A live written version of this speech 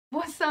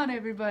What's on,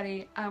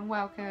 everybody, and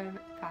welcome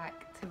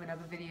back to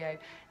another video.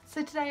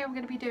 So today I'm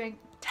going to be doing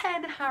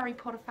 10 Harry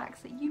Potter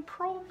facts that you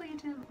probably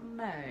didn't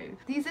know.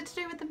 These are to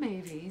do with the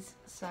movies,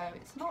 so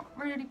it's not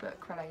really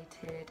book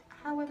related.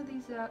 However,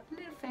 these are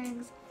little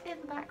things in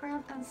the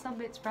background and some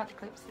bits about the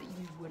clips that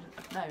you wouldn't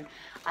have known.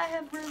 I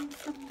have written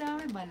some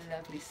down in my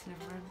lovely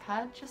Slytherin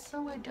pad just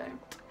so I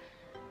don't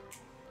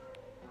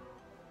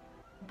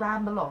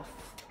ramble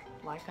off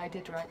like I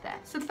did right there.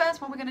 So the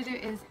first one we're going to do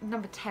is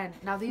number 10.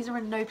 Now these are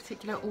in no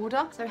particular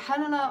order. So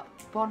Helena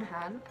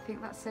Bonham, I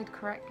think that's said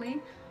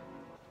correctly.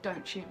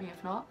 Don't shoot me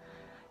if not.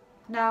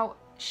 Now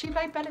she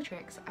played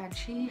Bellatrix and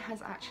she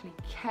has actually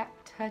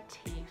kept her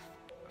teeth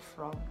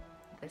from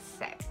the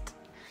set.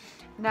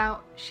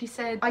 Now she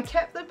said, "I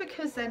kept them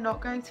because they're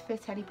not going to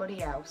fit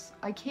anybody else.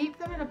 I keep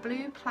them in a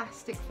blue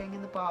plastic thing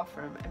in the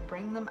bathroom and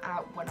bring them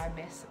out when I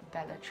miss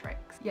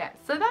Bellatrix." Yeah,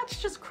 so that's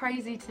just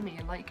crazy to me.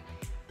 Like,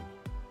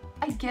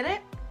 I get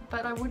it,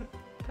 but I wouldn't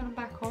put them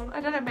back on. I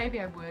don't know, maybe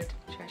I would,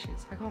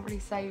 treasures. I can't really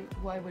say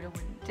what I would or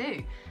wouldn't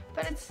do,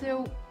 but it's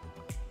still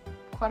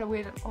quite a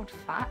weird and odd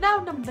fact. Now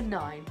number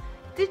 9.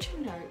 Did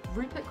you know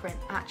Rupert Grint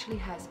actually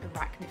has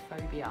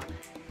arachnophobia?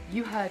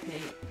 You heard me,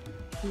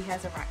 he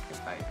has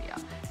arachnophobia.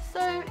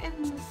 So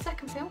in the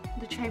second film,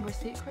 The Chamber of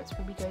Secrets,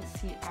 when we go to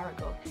see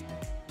Aragog,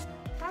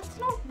 that's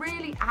not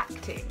really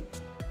acting.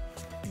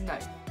 No,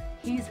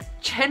 he's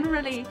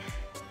generally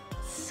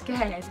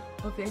scared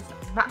of this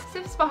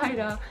massive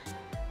spider,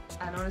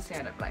 and honestly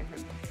I don't blame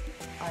him.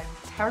 I'm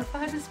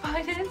terrified of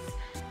spiders,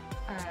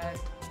 and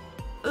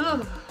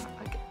ugh,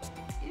 like,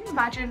 you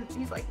imagine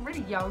he's like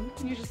really young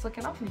and you're just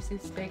looking up and you see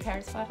this big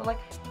hairy spider like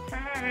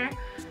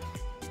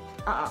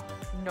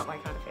not my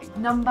kind of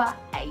thing. Number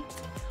 8.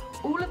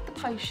 All of the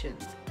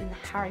potions in the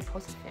Harry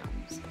Potter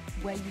films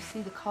where you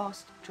see the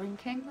cast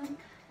drinking them,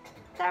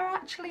 they're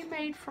actually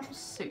made from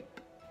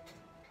soup.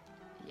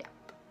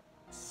 Yep,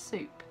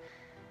 soup.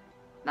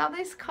 Now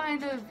this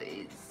kind of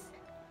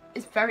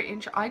is very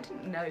interesting. I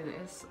didn't know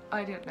this,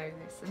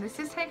 and this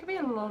has taken me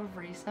a lot of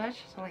research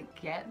to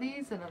like get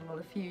these and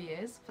a few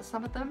years for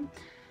some of them.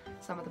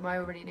 Some of them I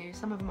already knew,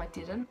 some of them I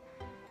didn't.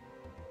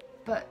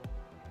 But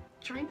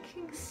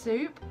drinking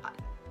soup,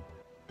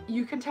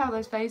 you can tell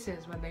those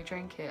faces when they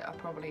drink it are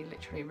probably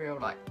literally real,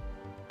 like,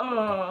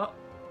 ugh,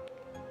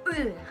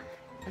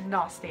 and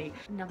nasty.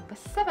 Number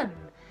 7.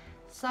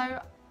 So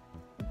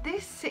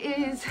this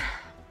is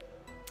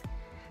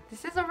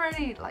a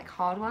really like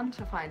hard one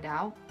to find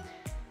out,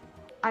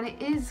 and it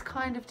is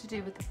kind of to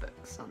do with the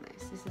books on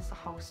this. This is the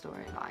whole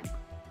storyline.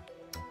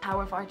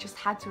 However, I just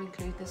had to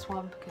include this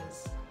one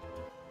because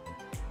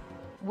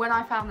when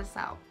I found this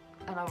out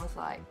and I was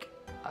like,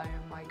 oh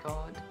my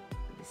god,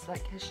 this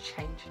like has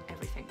changed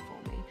everything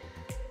for me.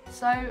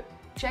 So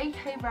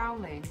J.K.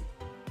 Rowling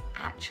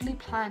actually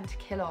planned to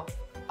kill off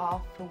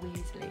Arthur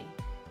Weasley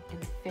in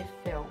the 5th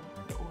film,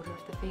 The Order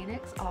of the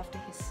Phoenix, after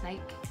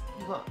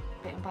he got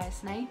bitten by a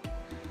snake.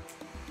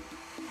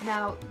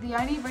 Now, the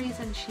only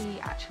reason she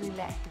actually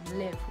let him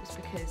live was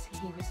because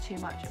he was too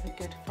much of a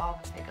good father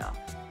figure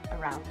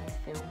around in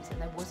the films,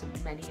 and there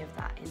wasn't many of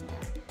that in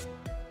there.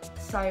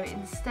 So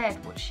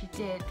instead, what she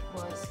did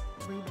was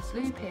Remus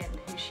Lupin,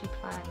 who she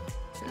planned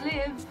to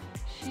live,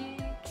 she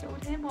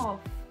killed him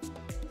off.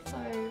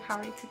 So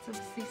Harry could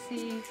obviously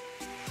see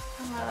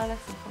a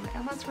lesson from it,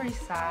 and that's really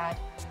sad.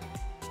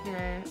 You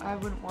know, I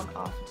wouldn't want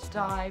Arthur to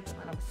die, but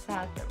then I was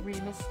sad that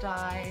Remus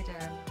died,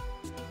 and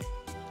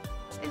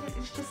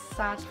it's just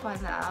sad to find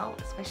that out,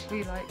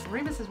 especially like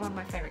Remus is one of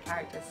my favourite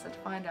characters, so to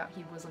find out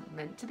he wasn't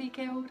meant to be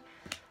killed,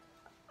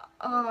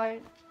 oh,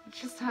 it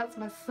just hurts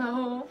my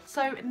soul.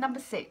 So number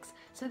 6.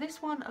 So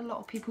this one a lot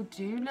of people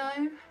do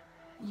know.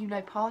 You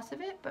know part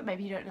of it, but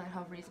maybe you don't know the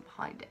whole reason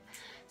behind it.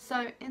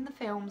 So in the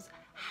films,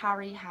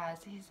 Harry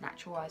has his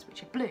natural eyes,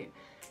 which are blue,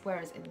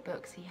 whereas in the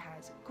books he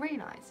has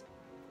green eyes.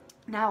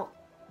 Now,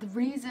 the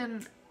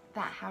reason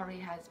that Harry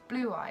has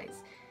blue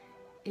eyes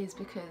is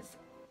because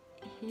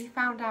he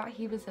found out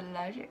he was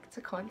allergic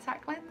to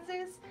contact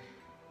lenses.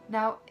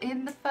 Now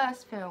in the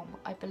first film,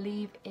 I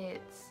believe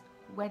it's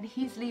when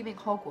he's leaving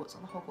Hogwarts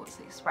on the Hogwarts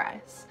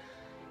Express,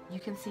 you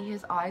can see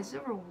his eyes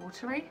are all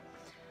watery,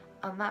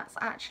 and that's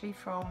actually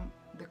from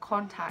the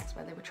contacts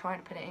where they were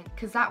trying to put it in,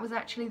 because that was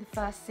actually the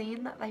first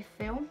scene that they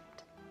filmed,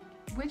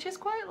 which is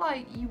quite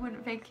like, you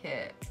wouldn't think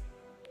it,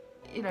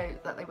 you know,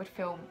 that they would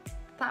film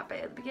that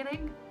bit at the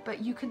beginning,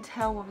 but you can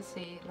tell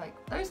obviously like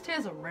those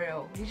tears are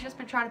real. He's just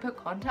been trying to put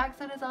contacts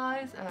in his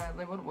eyes and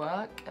they wouldn't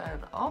work, and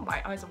oh,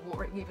 my eyes are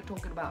watering even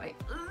talking about it.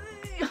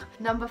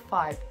 Number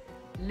 5.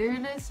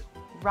 Luna's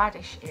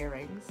radish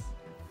earrings,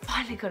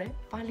 finally got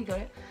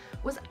it,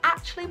 was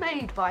actually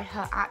made by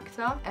her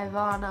actor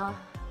Evanna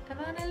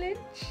Lynch,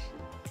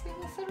 I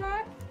think that's it,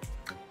 right?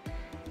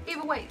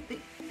 Either way, the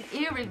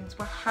earrings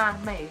were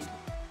handmade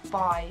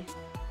by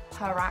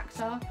her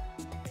actor,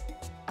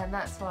 and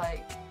that's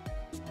like,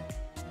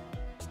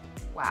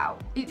 wow.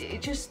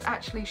 It just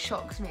actually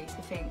shocks me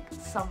to think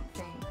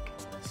something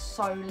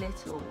so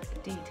little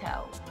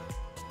detail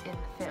in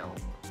the film,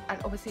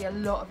 and obviously a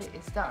lot of it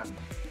is done,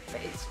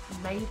 but it's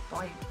made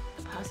by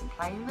the person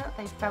playing that,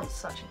 they felt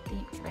such a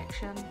deep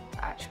connection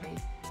that actually,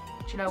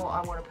 do you know what,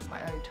 I want to put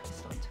my own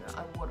twist onto it,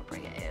 I want to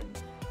bring it in.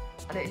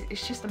 And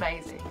it's just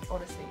amazing,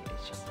 honestly,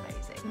 it's just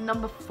amazing.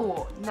 Number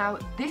 4, now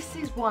this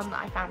is one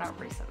that I found out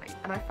recently,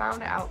 and I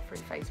found it out through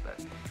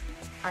Facebook.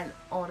 And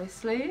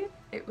honestly,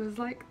 it was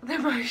like the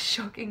most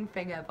shocking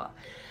thing ever.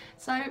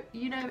 So,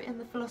 you know, in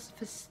the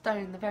Philosopher's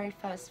Stone, the very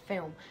first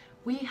film,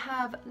 we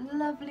have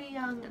lovely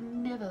young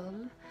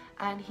Neville,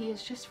 and he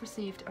has just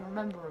received a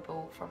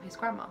rememberable from his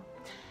grandma.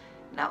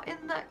 Now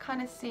in that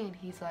kind of scene,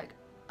 he's like,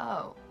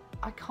 oh,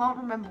 I can't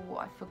remember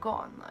what I've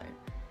forgotten though.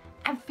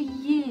 And for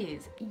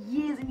years and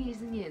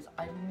years and years,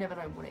 I've never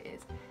known what it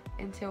is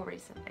until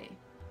recently.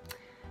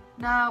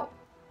 Now,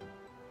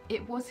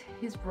 it was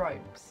his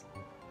robes.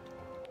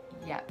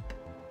 Yep,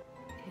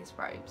 his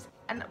robes.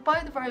 And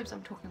by the robes,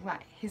 I'm talking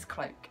about his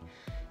cloak.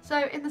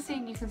 So in the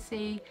scene, you can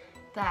see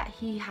that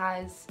he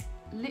has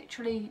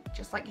literally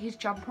just like his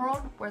jumper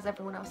on, whereas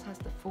everyone else has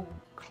the full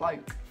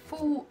cloak,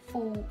 full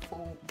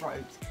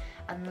robes,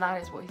 and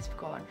that is what he's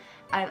forgotten.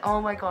 And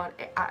oh my god,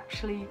 it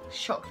actually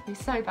shocked me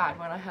so bad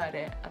when I heard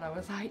it, and I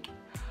was like,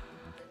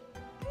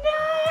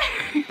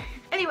 no!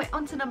 Anyway,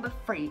 on to number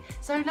 3.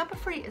 So number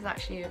 3 is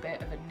actually a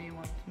bit of a new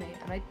one for me,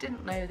 and I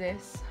didn't know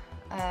this,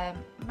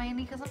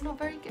 mainly because I'm not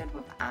very good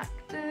with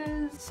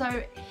actors.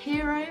 So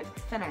Hero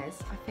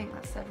Finez, I think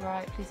that's said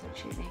right, please don't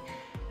shoot me,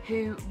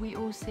 who we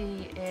all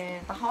see in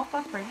The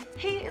Half-Blood Prince,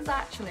 he is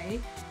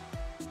actually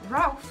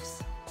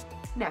Ralph's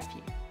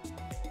nephew.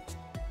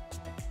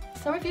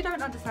 So if you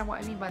don't understand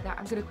what I mean by that,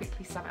 I'm going to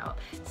quickly sum it up.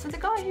 So the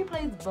guy who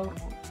plays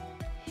Voldemort,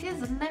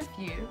 his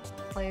nephew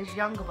plays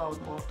younger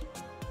Voldemort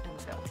in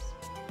the films.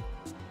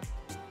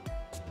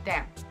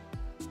 Damn.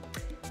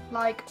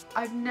 Like,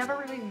 I've never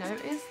really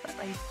noticed that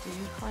they do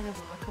kind of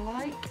look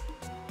alike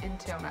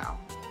until now.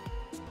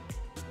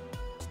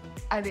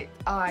 And it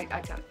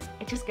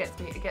just gets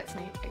me, it gets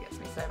me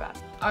so bad.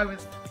 I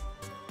was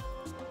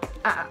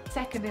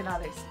second in our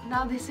list.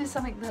 Now this is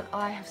something that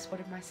I have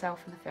spotted myself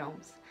in the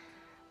films,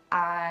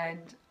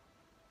 and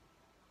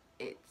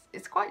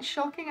it's quite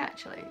shocking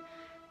actually.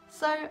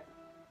 So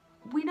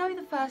we know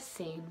the first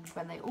scene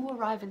when they all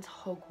arrive into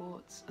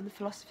Hogwarts and the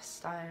Philosopher's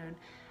Stone,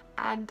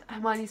 and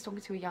Hermione's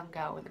talking to a young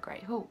girl in the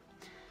Great Hall.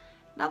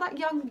 Now that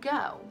young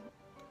girl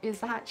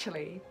is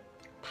actually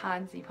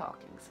Pansy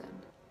Parkinson.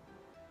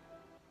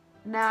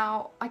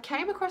 Now, I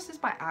came across this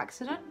by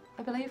accident,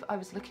 I believe. I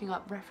was looking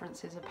up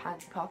references of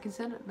Pansy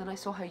Parkinson, and then I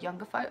saw her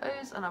younger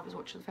photos, and I was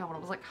watching the film, and I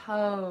was like,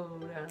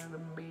 hold on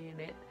a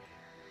minute.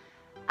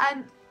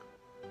 And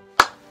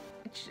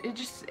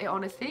it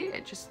honestly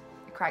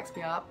cracks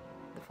me up.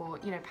 The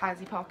thought, you know,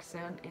 Pansy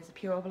Parkinson is a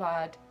pure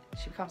blood.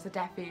 She becomes the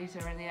Death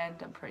Eater in the end,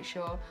 I'm pretty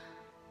sure.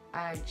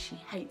 And she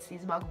hates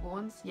these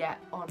Muggleborns,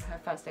 yet on her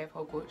first day of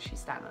Hogwarts, she's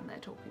standing there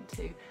talking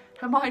to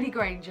Hermione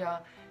Granger,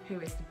 who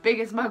is the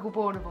biggest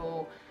Muggleborn of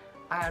all,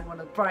 and one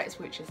of the brightest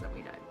witches that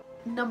we know.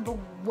 Number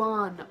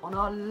 1 on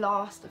our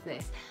last of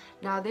this.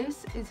 Now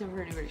this is a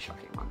really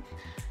shocking one.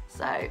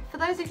 So for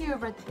those of you who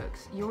have read the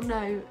books, you'll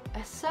know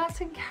a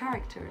certain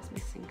character is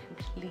missing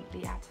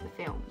completely out of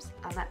the films,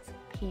 and that's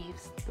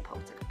Peeves the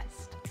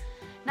Poltergeist.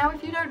 Now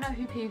if you don't know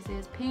who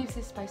Peeves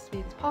is supposed to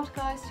be this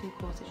poltergeist who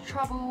causes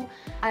trouble,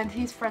 and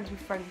he's friends with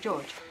Fred and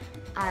George,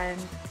 and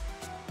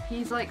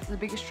he's like the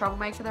biggest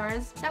troublemaker there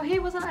is. Now he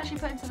wasn't actually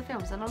put into the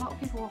films, and a lot of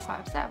people were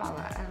quite upset about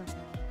that, and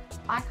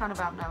I kind of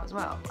am now as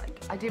well.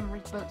 Like, I didn't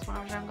read books when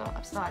I was younger,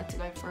 I've started to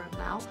go through them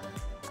now,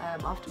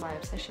 after my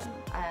obsession,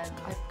 and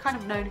I've kind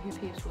of known who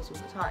Peeves was all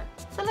the time.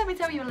 So let me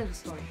tell you a little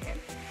story here.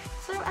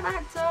 So an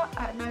actor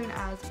known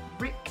as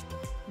Rik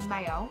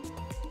Mayall.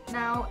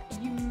 Now,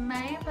 you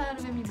may have heard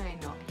of him, you may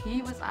not.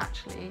 He was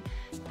actually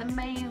the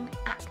main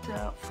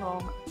actor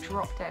from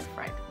Drop Dead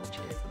Fred, which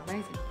is an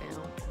amazing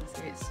film.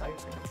 Honestly, it's so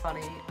freaking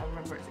funny. I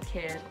remember it as a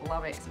kid,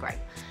 love it, it's great.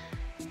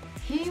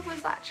 He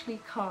was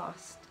actually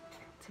cast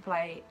to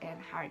play in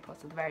Harry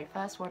Potter, the very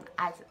first one,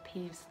 as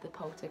Peeves the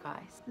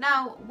Poltergeist.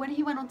 Now, when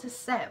he went onto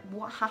set,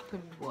 what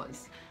happened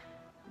was,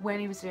 when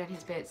he was doing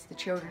his bits, the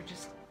children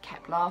just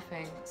kept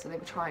laughing, so they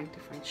were trying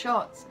different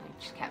shots, and he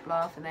just kept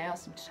laughing. They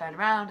asked him to turn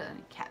around, and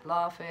he kept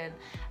laughing,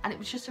 and it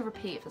was just a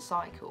repeat of the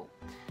cycle.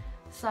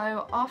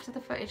 So after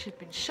the footage had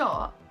been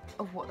shot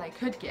of what they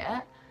could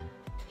get,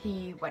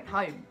 he went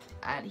home,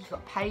 and he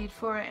got paid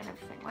for it and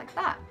everything like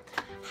that.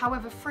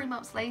 However, 3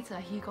 months later,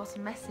 he got a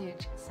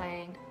message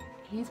saying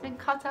he's been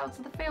cut out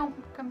of the film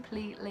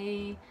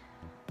completely,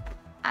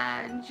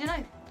 and you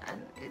know,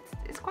 and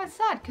it's quite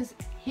sad, because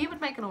he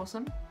would make an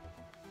awesome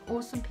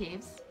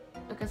Peeves,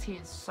 because he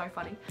is so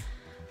funny,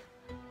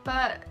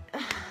 but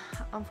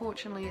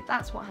unfortunately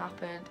that's what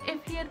happened.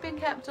 If he had been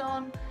kept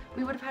on,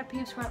 we would have had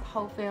Peeves throughout the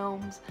whole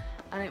films,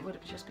 and it would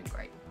have just been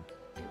great.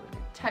 It would have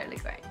been totally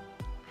great.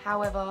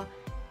 However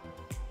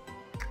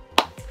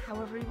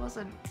he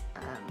wasn't.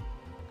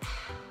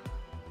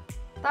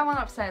 That one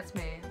upsets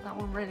me, that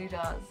one really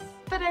does.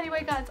 But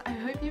anyway guys, I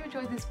hope you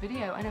enjoyed this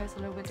video. I know it's a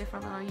little bit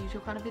different than our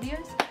usual kind of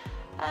videos,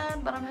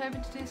 but I'm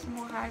hoping to do some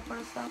more Harry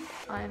Potter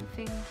stuff. I'm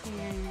thinking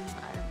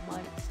I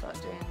might start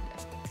doing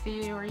a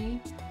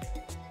theory,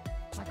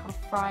 like on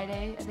a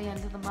Friday at the end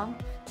of the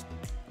month.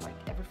 Like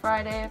every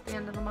Friday at the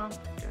end of the month,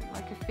 doing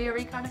like a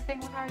theory kind of thing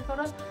with Harry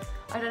Potter.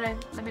 I don't know,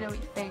 let me know what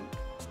you think,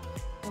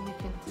 and we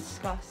can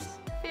discuss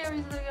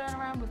theories that are going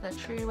around, whether they're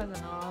true, whether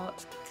they're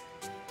not,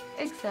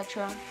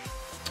 etc.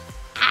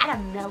 I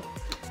don't know.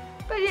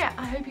 But yeah,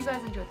 I hope you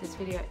guys enjoyed this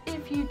video.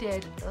 If you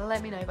did,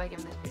 let me know by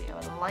giving this video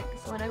a like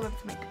so I know whether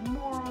to make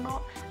more or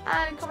not.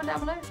 And comment down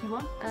below if you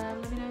want.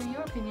 And let me know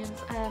your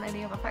opinions and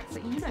any other facts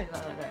that you know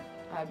that I don't.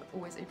 I'm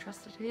always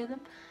interested to hear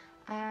them.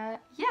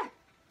 Yeah.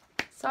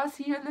 So I'll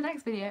see you in the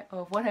next video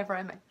of whatever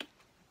I make.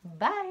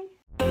 Bye!